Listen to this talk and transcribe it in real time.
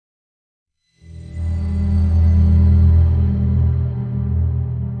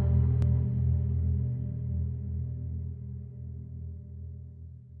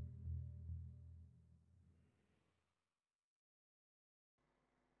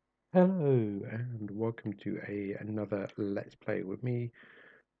Hello and welcome to another Let's Play with me,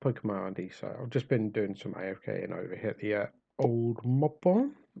 Pokemon RD. So I've just been doing some AFK and over here at the old mob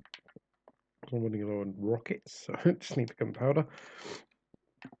farm. I'm running low on rockets, so I just need to gunpowder.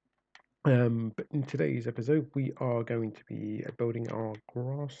 But in today's episode, we are going to be building our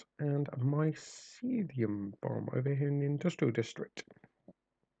grass and mycelium farm over here in the industrial district.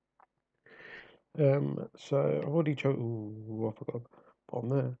 So I've already chosen. I forgot on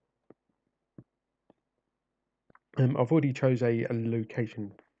there. I've already chose a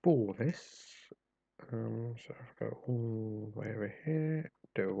location for this. So I've go all the way over here,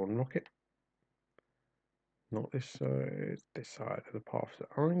 do one rocket, not this side of the path. So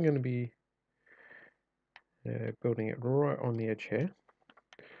I'm going to be building it right on the edge here.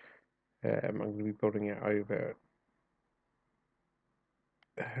 I'm going to be building it over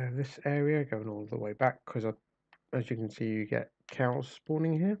this area, going all the way back, because as you can see, you get cows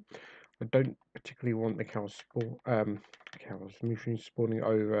spawning here. I don't particularly want the mushrooms spawning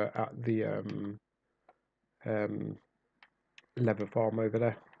over at the leather farm over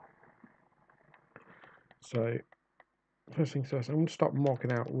there. So first things first, I'm going to start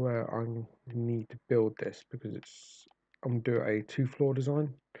marking out where I need to build this because I'm going to do a 2-floor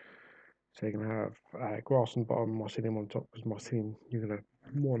design. So you're going to have grass on the bottom, mycelium on top, because mycelium you're going to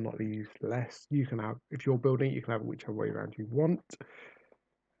more than likely use less. You can have, if you're building it, you can have it whichever way around you want.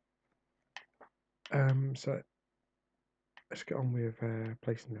 So let's get on with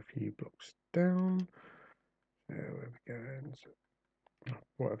placing a few blocks down. There we go. So I've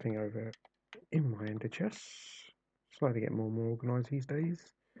got everything over in my ender chest. Slowly get more and more organised these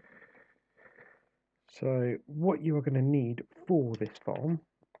days. So what you are going to need for this farm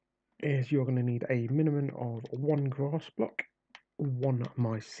is you're going to need a minimum of 1 grass block, 1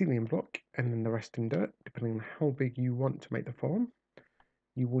 mycelium block, and then the rest in dirt, depending on how big you want to make the farm.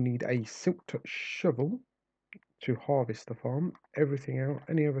 You will need a silk touch shovel to harvest the farm. Everything else,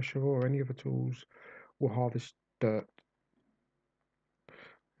 any other shovel or any other tools, will harvest dirt.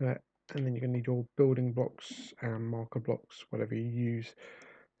 And then you're going to need your building blocks and marker blocks, whatever you use.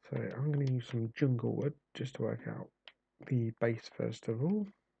 So I'm going to use some jungle wood just to work out the base first of all.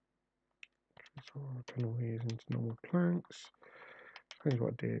 So I'll turn all these into normal planks. Here's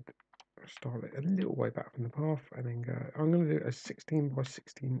what I did. Start it a little way back from the path and then go. I'm going to do a 16 by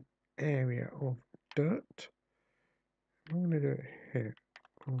 16 area of dirt. I'm going to do it here.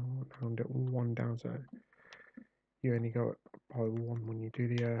 Round it 1 down so you only go up by 1 when you do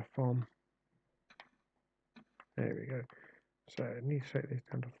the farm. There we go. So I need to set this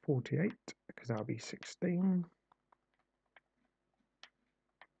down to 48 because that'll be 16.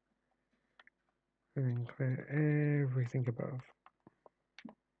 And then clear everything above.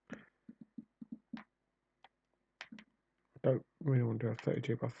 Don't really want to do a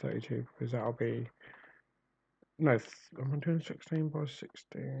 32 by 32 because that'll be no. I'm doing 16 by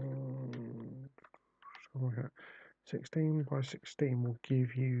 16. 16 by 16 will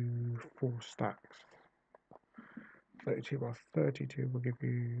give you 4 stacks. 32 by 32 will give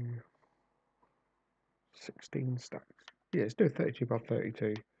you 16 stacks. Yeah, let's do 32 by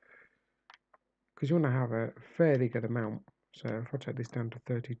 32 because you want to have a fairly good amount. So if I take this down to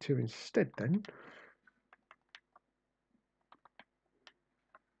 32 instead, then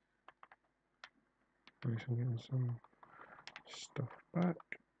I'm getting some stuff back.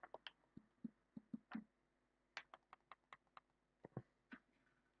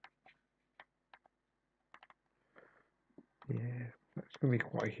 Yeah, that's going to be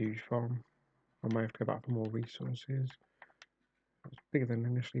quite a huge farm. I may have to go back for more resources. It's bigger than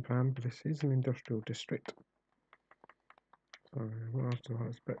initially planned, but this is an industrial district. So what else do I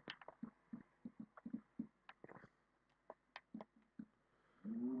expect?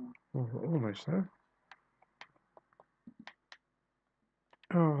 Oh, we're almost there.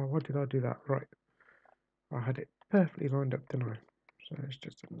 Oh, why did I do that? Right. I had it perfectly lined up, didn't I? So it's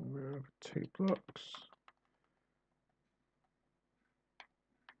just another 2 blocks.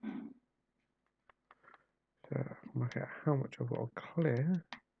 So work out how much I've got to clear.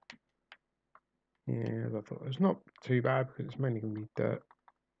 Yeah, I thought it's not too bad because it's mainly going to be dirt.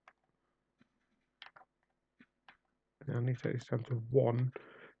 And I need to take this down to 1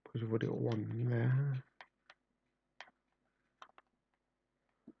 because we've already got 1 there.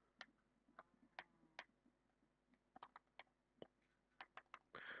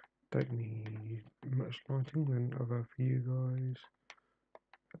 Don't need much lighting than other for you guys.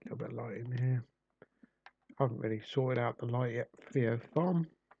 A little bit of light in here. I haven't really sorted out the light yet for the farm.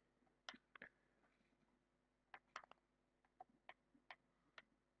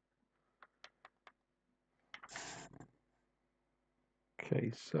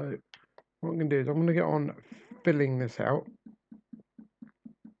 Okay, so what I'm going to do is I'm going to get on filling this out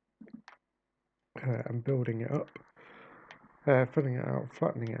and building it up, filling it out,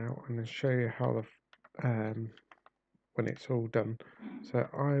 flattening it out, and then show you how the when it's all done. So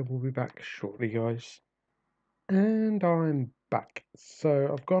I will be back shortly, guys. And I'm back. So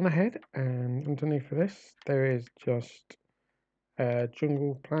I've gone ahead and underneath of this there is just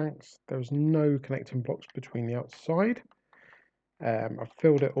jungle planks. There's no connecting blocks between the outside. I've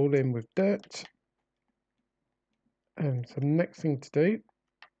filled it all in with dirt. So the next thing to do,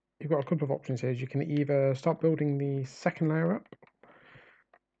 you've got a couple of options here. You can either start building the second layer up,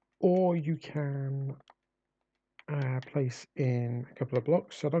 or you can place in a couple of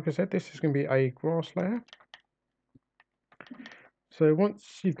blocks. So like I said, this is going to be a grass layer. So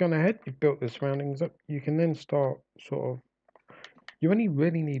once you've gone ahead, you've built the surroundings up, you can then start sort of, you only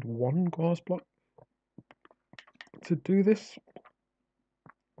really need one grass block to do this,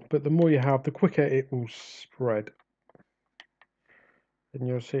 but the more you have, the quicker it will spread. And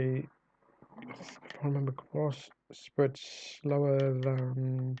you'll see, if I remember, grass spreads slower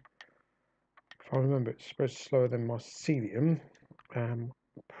than, if I remember, it spreads slower than mycelium.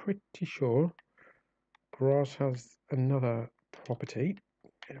 Pretty sure grass has another property.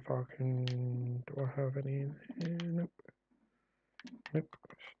 If I can, do I have any in here? Nope. Nope.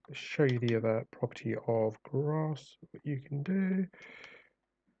 Let's show you the other property of grass, what you can do.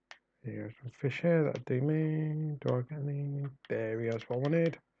 Here's some fish here, that'll do me. Do I get any? There we go, that's what I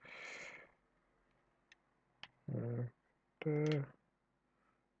wanted.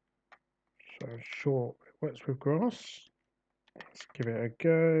 So short, it works with grass. Let's give it a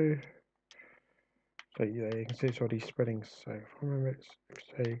go. So yeah, you can see it's already spreading. So if I remember, it's,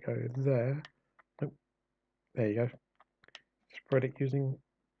 so you go there. Nope. There you go. Spread it using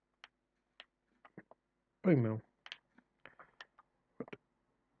bone meal.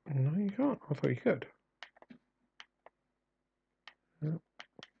 No, you can't. I thought you could. No.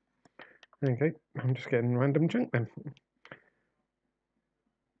 Okay, I'm just getting random junk then.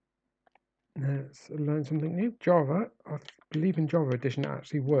 Let's learn something new. Java, I believe in Java Edition it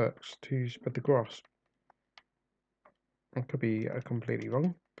actually works to spread the grass. I could be completely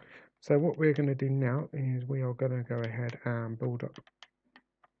wrong. So what we're going to do now is we are going to go ahead and build up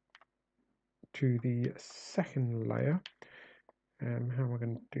to the second layer. How am I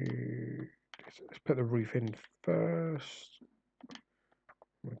going to do this? Let's put the roof in first.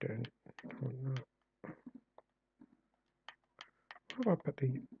 We're doing. How do I put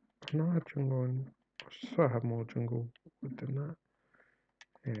the? No, I have jungle in. I swear I have more jungle wood than that.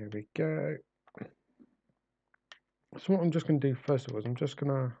 There we go. So what I'm just going to do first of all is I'm just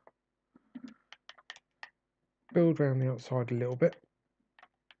going to build around the outside a little bit.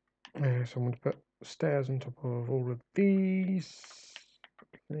 So I'm going to put stairs on top of all of these.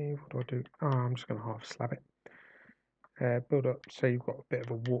 What do I do? I'm just going to half slab it. Build up so you've got a bit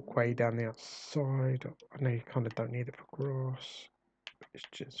of a walkway down the outside. I know you kind of don't need it for grass. It's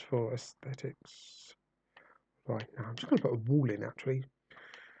just for aesthetics. Right, now I'm just going to put a wall in actually.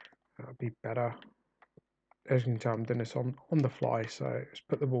 That'll be better. As you can tell, I'm doing this on the fly, so let's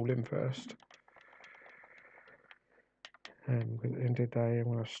put the wall in first. Because at the end of the day, I'm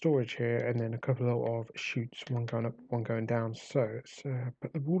going to have storage here and then a couple of chutes, one going up, one going down. So let's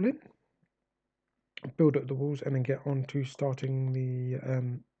put the wall in, build up the walls, and then get on to starting the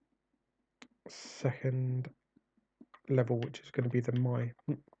second level, which is going to be the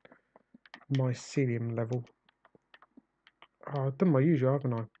mycelium level. Oh, I've done my usual,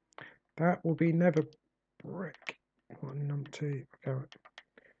 haven't I? That will be never brick. What numpty? Okay,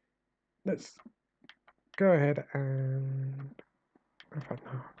 let's go ahead and. In fact,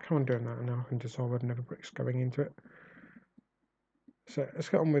 no, I can't do that now. I can decide whether never brick's going into it. So let's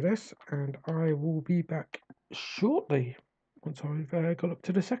get on with this, and I will be back shortly once I've got up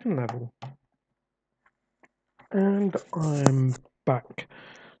to the second level. And I'm back.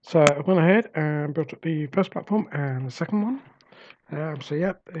 So I went ahead and built up the first platform and the second one. So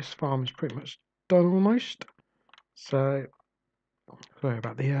yeah, this farm is pretty much done almost. So sorry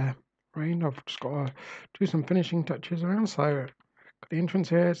about the rain. I've just got to do some finishing touches around. So got the entrance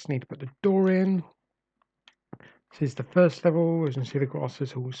here. Just need to put the door in. This is the first level. As you can see, the grass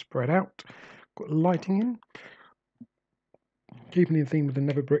is all spread out. Got lighting in. Keeping in theme with the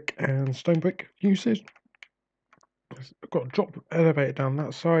nether brick and stone brick usage. I've got a drop elevator down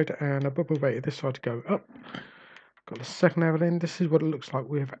that side and a bubble elevator this side to go up. Got the second level in. This is what it looks like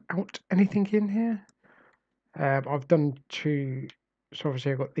without anything in here. I've done two. So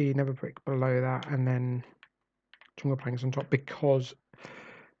obviously I've got the nether brick below that and then jungle planks on top because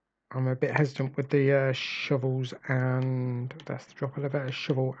I'm a bit hesitant with the shovels and that's the drop elevator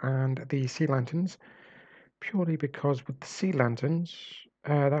shovel and the sea lanterns, purely because with the sea lanterns,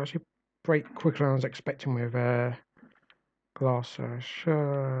 they actually break quicker than I was expecting with glass.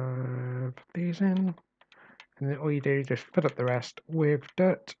 Shove these in, and then all you do is just fill up the rest with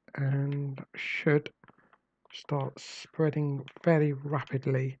dirt, and should start spreading fairly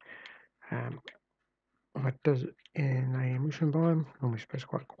rapidly. It does in a mushroom biome, normally spreads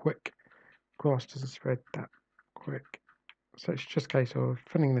quite quick. Grass doesn't spread that quick. So it's just a case of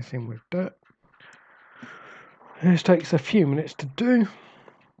filling this in with dirt. This takes a few minutes to do.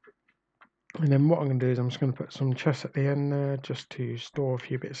 And then what I'm going to do is I'm just going to put some chests at the end there just to store a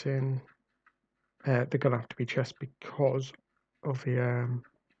few bits in. They're going to have to be chests because of the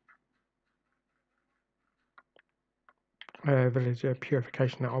villager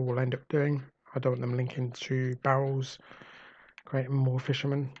purification that I will end up doing. I don't want them linking to barrels, creating more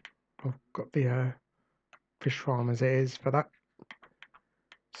fishermen. I've got the fish farm as it is for that.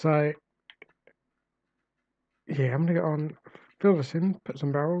 So yeah, I'm going to get on, fill this in, put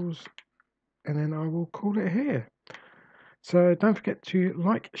some barrels, and then I will call it here. So don't forget to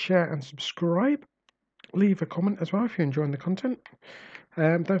like, share and subscribe. Leave a comment as well if you're enjoying the content.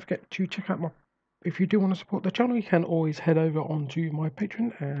 Don't forget to check out if you do want to support the channel, you can always head over onto my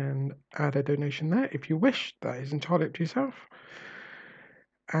Patreon and add a donation there if you wish. That is entirely up to yourself.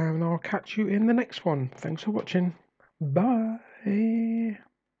 And I'll catch you in the next one. Thanks for watching. Bye.